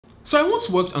So I once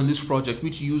worked on this project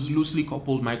which used loosely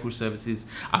coupled microservices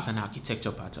as an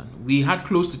architecture pattern. We had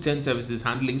close to 10 services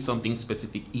handling something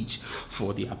specific each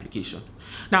for the application.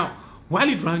 Now, while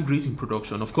it ran great in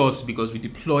production, of course, because we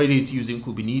deployed it using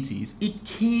Kubernetes, it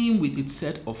came with its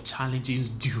set of challenges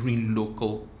during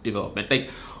local development. Like,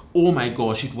 oh my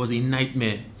gosh, it was a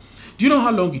nightmare. Do you know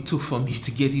how long it took for me to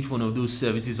get each one of those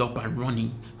services up and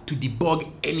running to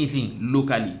debug anything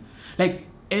locally? Like,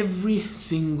 every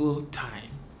single time.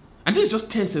 And this is just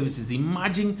 10 services.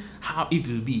 Imagine how it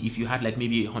will be if you had like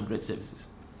maybe 100 services.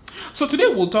 So today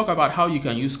we'll talk about how you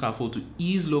can use Skaffold to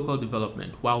ease local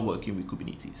development while working with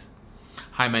Kubernetes.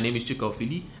 Hi, my name is Chuka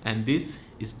Ofili, and this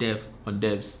is Dev on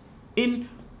Devs in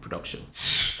Production.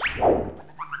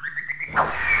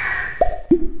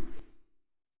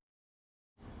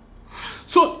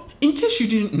 So in case you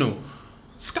didn't know,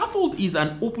 Skaffold is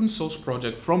an open source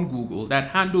project from Google that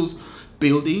handles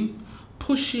building,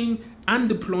 pushing, and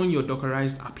deploying your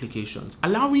Dockerized applications,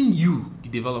 allowing you, the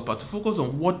developer, to focus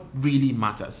on what really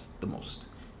matters the most.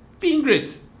 Being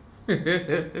great.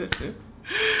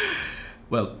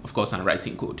 Well, of course, I'm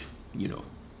writing code,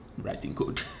 writing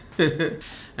code.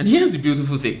 And here's the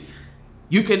beautiful thing.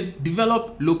 You can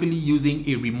develop locally using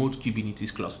a remote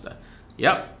Kubernetes cluster.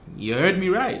 Yep, you heard me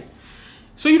right.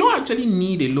 So you don't actually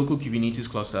need a local Kubernetes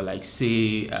cluster like,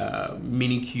 say,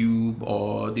 Minikube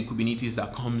or the Kubernetes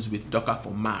that comes with Docker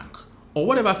for Mac, or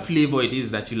whatever flavor it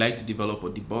is that you like to develop or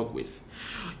debug with.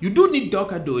 You do need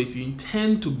Docker though if you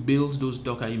intend to build those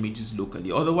Docker images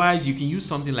locally. Otherwise, you can use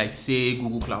something like, say,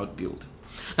 Google Cloud Build.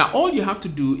 Now, all you have to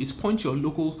do is point your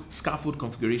local Skaffold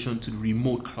configuration to the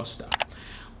remote cluster.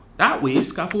 That way,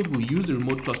 Skaffold will use the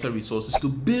remote cluster resources to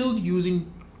build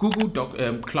using Google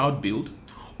Cloud Build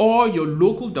or your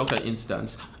local Docker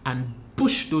instance and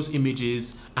push those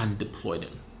images and deploy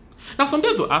them. Now, some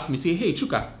devs will ask me, say, hey,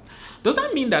 Chuka, does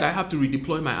that mean that I have to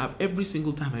redeploy my app every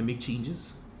single time I make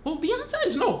changes? Well, the answer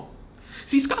is no.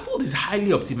 See, Skaffold is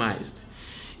highly optimized.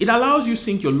 It allows you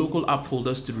sync your local app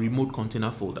folders to the remote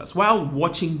container folders while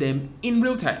watching them in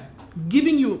real time,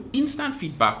 giving you instant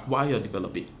feedback while you're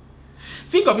developing.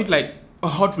 Think of it like a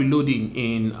hot reloading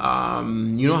in,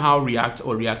 you know how React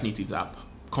or React Native app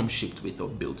comes shipped with or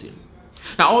built in.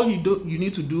 Now, all you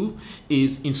need to do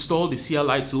is install the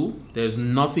CLI tool. There's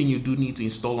nothing you do need to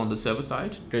install on the server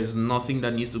side. There's nothing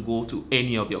that needs to go to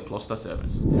any of your cluster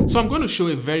servers. So I'm going to show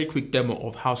a very quick demo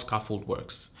of how Skaffold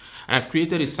works. And I've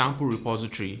created a sample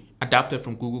repository adapted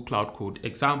from Google Cloud Code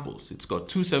examples. It's got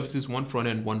 2 services, 1 front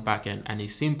end, 1 back end, and a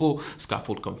simple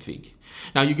Skaffold config.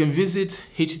 Now you can visit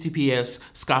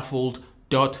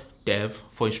https://skaffold.dev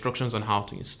for instructions on how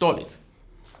to install it.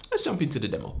 Let's jump into the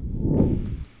demo.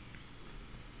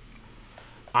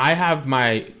 I have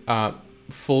my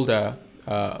folder,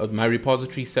 my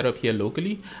repository set up here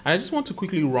locally, and I just want to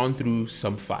quickly run through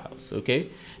some files, okay?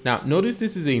 Now, notice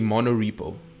this is a mono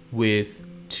repo with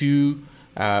 2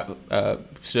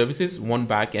 services, 1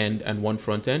 back end and 1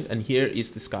 front end, and here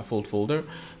is the Skaffold folder.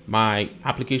 My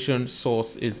application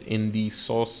source is in the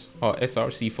source or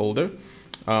SRC folder.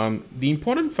 The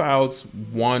important files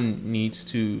one needs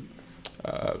to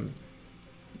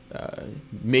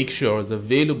make sure is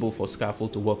available for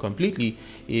Skaffold to work completely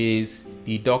is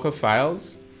the Docker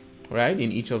files, right, in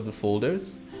each of the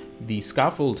folders, the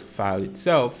Skaffold file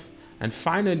itself, and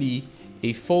finally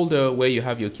a folder where you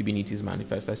have your Kubernetes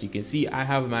manifest. As you can see, I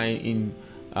have mine in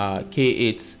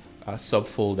K8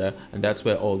 subfolder, and that's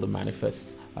where all the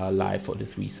manifests lie for the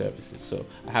 3 services. So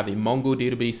I have a Mongo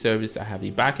database service, I have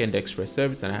a backend Express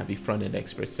service, and I have a front-end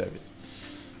Express service.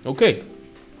 Okay.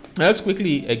 Let's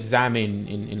quickly examine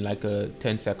in like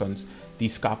 10 seconds the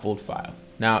Skaffold file.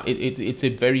 Now it's a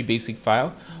very basic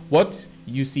file. What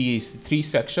you see is 3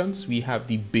 sections. We have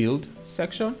the build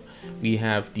section, we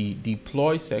have the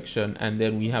deploy section, and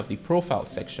then we have the profile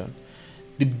section.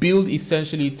 The build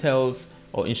essentially tells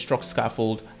or instructs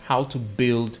Skaffold how to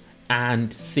build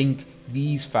and sync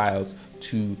these files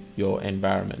to your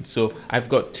environment. So I've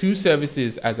got 2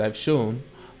 services as I've shown,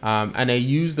 and I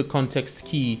use the context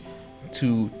key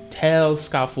to tell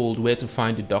Skaffold where to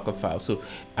find the Docker file. So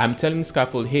I'm telling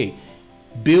Skaffold, hey,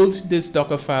 build this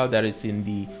Docker file that it's in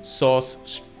the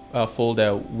source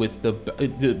folder with the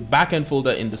backend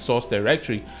folder in the source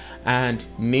directory, and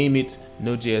name it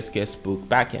Node.js guestbook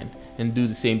backend, and do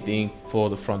the same thing for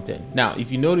the front end. Now,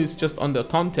 if you notice just under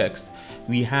context,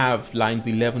 we have lines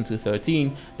 11 to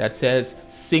 13 that says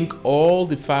sync all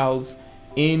the files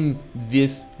in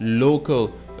this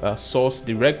local source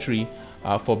directory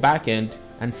for backend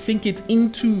and sync it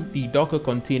into the Docker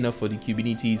container for the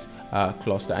Kubernetes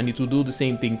cluster, and it will do the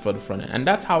same thing for the front end. And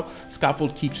that's how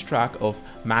Skaffold keeps track of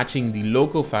matching the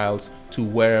local files to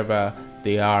wherever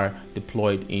they are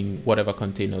deployed in whatever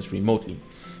containers remotely.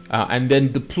 And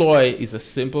then deploy is a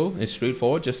simple and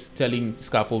straightforward, just telling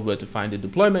Skaffold where to find the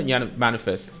deployment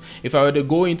manifests. If I were to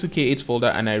go into K8 folder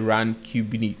and I ran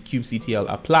kubectl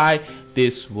apply,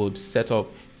 this would set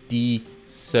up the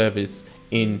service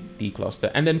in the cluster.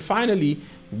 And then finally,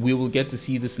 we will get to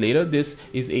see this later. This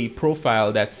is a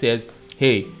profile that says,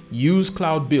 hey, use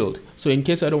cloud build. So in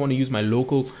case I don't want to use my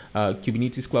local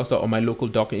Kubernetes cluster or my local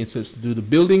Docker instance to do the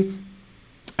building,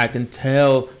 I can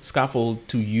tell Skaffold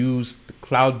to use the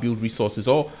cloud build resources,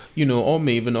 or or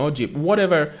Maven or Jib,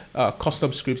 whatever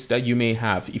custom scripts that you may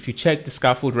have. If you check the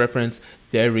Skaffold reference,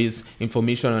 there is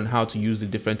information on how to use the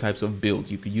different types of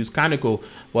builds. You could use Canonical,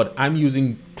 but I'm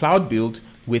using cloud build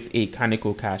with a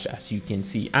Canonical cache, as you can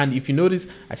see. And if you notice,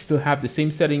 I still have the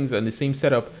same settings and the same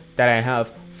setup that I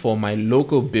have for my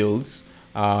local builds,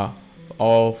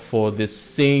 all for the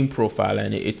same profile,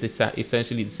 and it's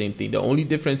essentially the same thing. The only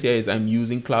difference here is I'm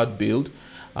using cloud build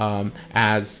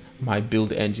as my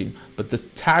build engine, but the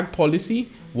tag policy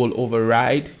will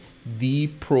override the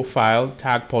profile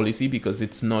tag policy because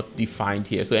it's not defined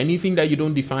here. So anything that you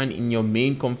don't define in your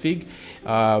main config,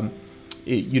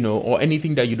 or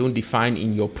anything that you don't define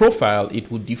in your profile, it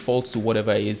would default to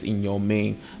whatever is in your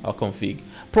main config.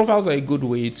 Profiles are a good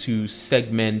way to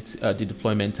segment the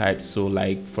deployment types. So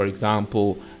like, for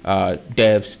example,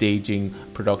 dev, staging,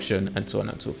 production, and so on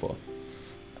and so forth.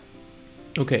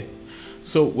 Okay,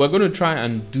 so we're going to try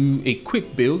and do a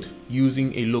quick build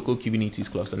using a local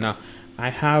Kubernetes cluster. Now, I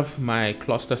have my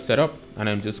cluster set up, and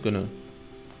I'm just going to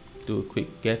do a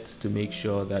quick get to make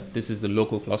sure that this is the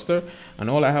local cluster, and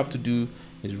all I have to do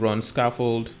is run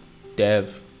scaffold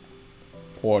dev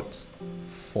port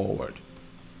forward.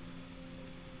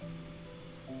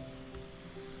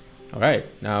 All right,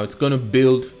 now it's going to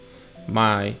build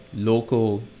my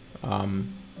local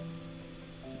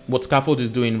what Skaffold is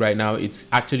doing right now, it's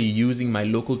actually using my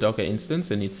local Docker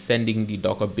instance, and it's sending the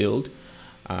Docker build,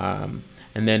 and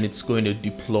then it's going to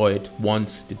deploy it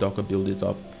once the Docker build is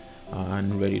up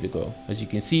and ready to go. As you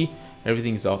can see,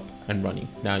 everything's up and running.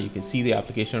 Now you can see the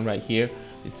application right here.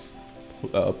 It's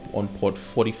on port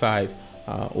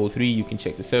 4503. You can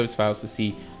check the service files to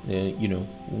see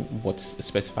what's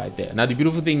specified there. Now the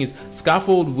beautiful thing is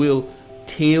Skaffold will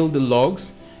tail the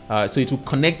logs, so it will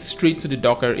connect straight to the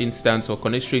Docker instance or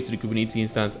connect straight to the Kubernetes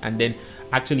instance, and then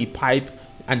actually pipe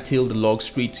and tail the log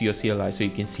straight to your CLI, so you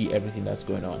can see everything that's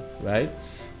going on. Right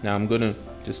now, I'm gonna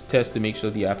just test to make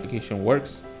sure the application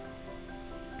works.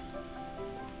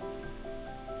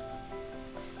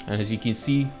 And as you can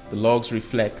see, the logs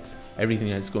reflect everything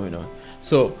that's going on.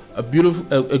 So a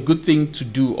good thing to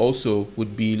do also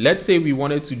would be, let's say we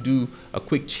wanted to do a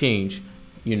quick change,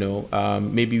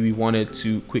 maybe we wanted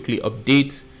to quickly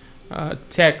update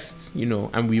text,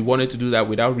 and we wanted to do that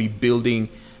without rebuilding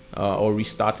or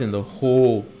restarting the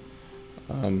whole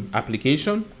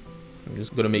application. I'm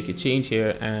just going to make a change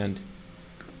here, and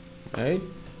right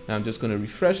now I'm just going to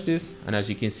refresh this, and as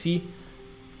you can see,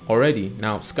 already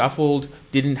now Skaffold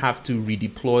didn't have to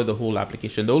redeploy the whole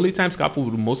application. The only time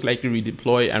Skaffold would most likely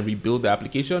redeploy and rebuild the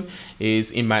application is,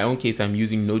 in my own case, I'm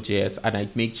using Node.js and I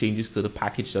make changes to the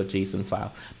package.json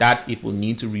file that it will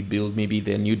need to rebuild, maybe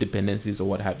their new dependencies or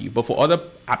what have you. But for other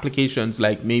applications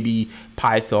like maybe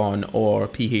Python or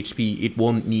PHP, it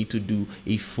won't need to do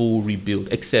a full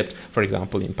rebuild, except for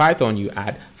example in Python you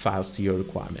add files to your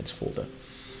requirements folder.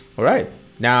 All right,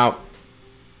 now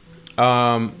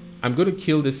I'm going to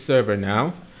kill this server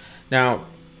now. Now,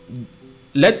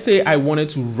 let's say I wanted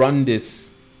to run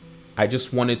this. I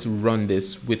just wanted to run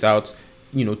this without,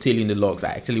 tailing the logs.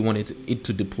 I actually wanted it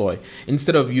to deploy.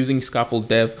 Instead of using scaffold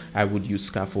dev, I would use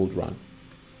scaffold run.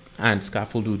 And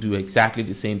scaffold will do exactly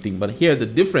the same thing. But here the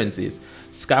difference is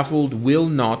scaffold will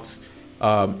not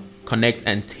connect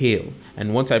and tail.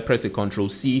 And once I press a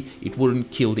Control-C, it wouldn't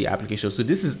kill the application. So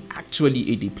this is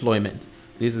actually a deployment.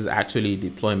 This is actually a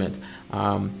deployment.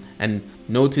 And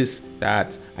notice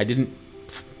that I didn't,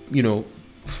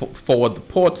 forward the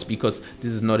ports because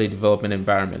this is not a development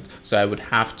environment. So I would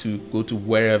have to go to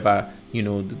wherever,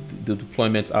 the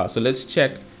deployments are. So let's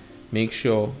check, make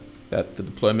sure that the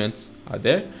deployments are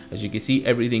there. As you can see,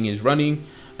 everything is running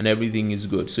and everything is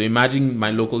good. So imagine my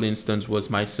local instance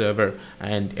was my server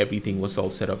and everything was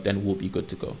all set up, then we'll be good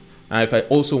to go. Now, if I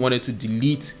also wanted to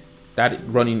delete that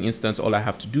running instance, all I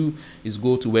have to do is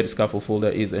go to where the scaffold folder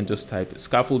is and just type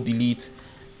scaffold delete,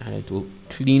 and it will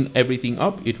clean everything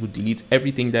up. It will delete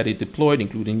everything that it deployed,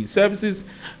 including the services,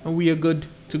 and we are good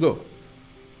to go.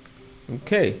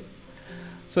 Okay,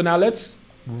 so now let's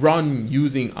run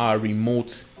using our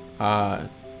remote container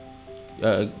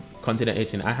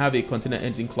engine. I have a container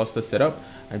engine cluster set up.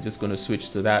 I'm just going to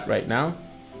switch to that right now.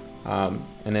 And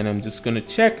then I'm just going to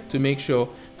check to make sure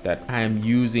that I am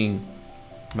using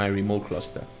my remote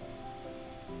cluster.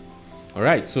 All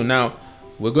right, so now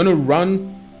we're going to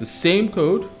run the same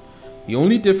code. The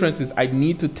only difference is I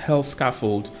need to tell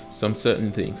Skaffold some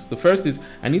certain things. The first is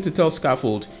I need to tell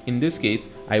Skaffold, in this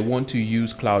case, I want to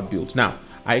use cloud build. Now,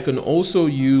 I can also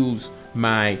use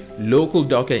my local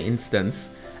Docker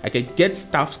instance. I can get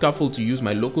Skaffold to use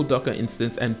my local Docker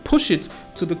instance and push it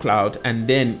to the cloud, and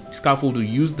then Skaffold will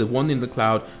use the one in the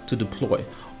cloud to deploy.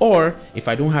 Or if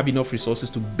I don't have enough resources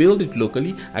to build it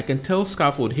locally, I can tell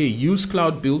Skaffold, hey, use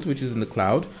cloud build, which is in the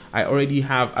cloud. I've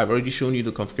already shown you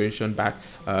the configuration back,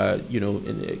 a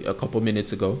couple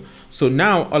minutes ago. So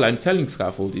now all I'm telling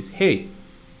Skaffold is, hey,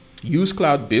 use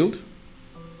cloud build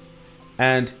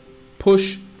and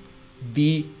push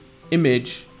the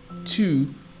image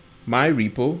to my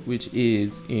repo, which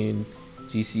is in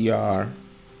gcr.io.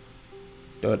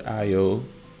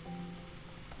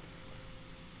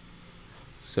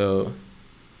 So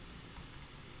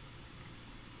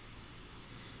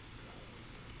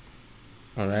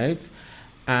all right,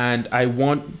 and I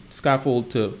want Skaffold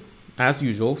to, as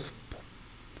usual,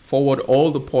 forward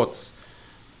all the ports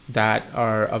that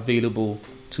are available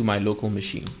to my local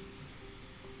machine.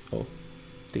 Oh,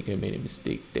 I think I made a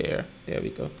mistake there. There we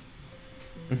go.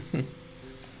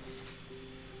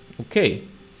 Okay,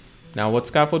 now what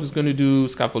Skaffold is going to do,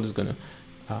 Skaffold is going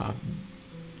to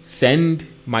send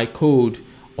my code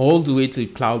all the way to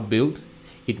cloud build.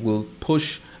 It will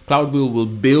push, cloud build will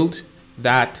build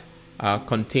that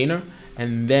container,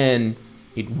 and then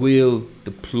it will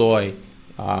deploy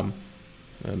the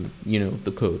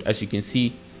code. As you can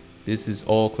see, this is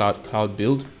all cloud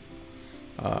build.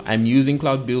 I'm using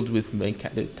cloud build with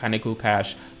mechanical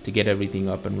cache to get everything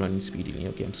up and running speedily.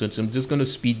 Okay, so I'm just going to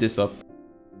speed this up.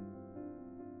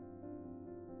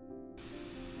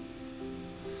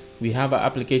 We have our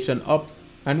application up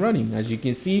and running. As you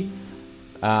can see,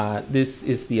 this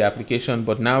is the application,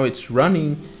 but now it's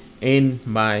running in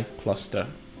my cluster.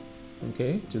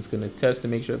 Okay, just going to test to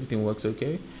make sure everything works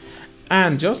okay.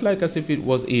 And just like as if it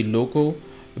was a local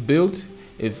build,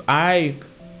 if I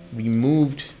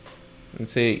removed and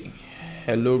say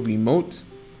hello remote,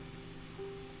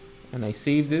 and I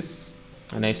save this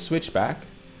and I switch back,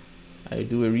 I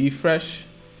do a refresh,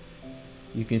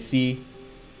 you can see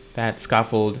that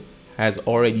Skaffold has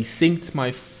already synced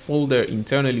my folder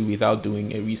internally without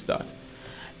doing a restart.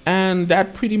 And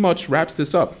that pretty much wraps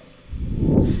this up.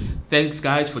 Thanks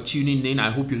guys for tuning in.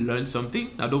 I hope you learned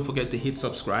something. Now don't forget to hit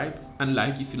subscribe and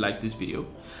like if you like this video.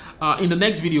 In the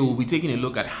next video, we'll be taking a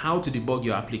look at how to debug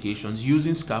your applications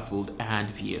using Skaffold and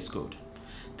VS Code.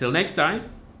 Till next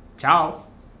time, ciao.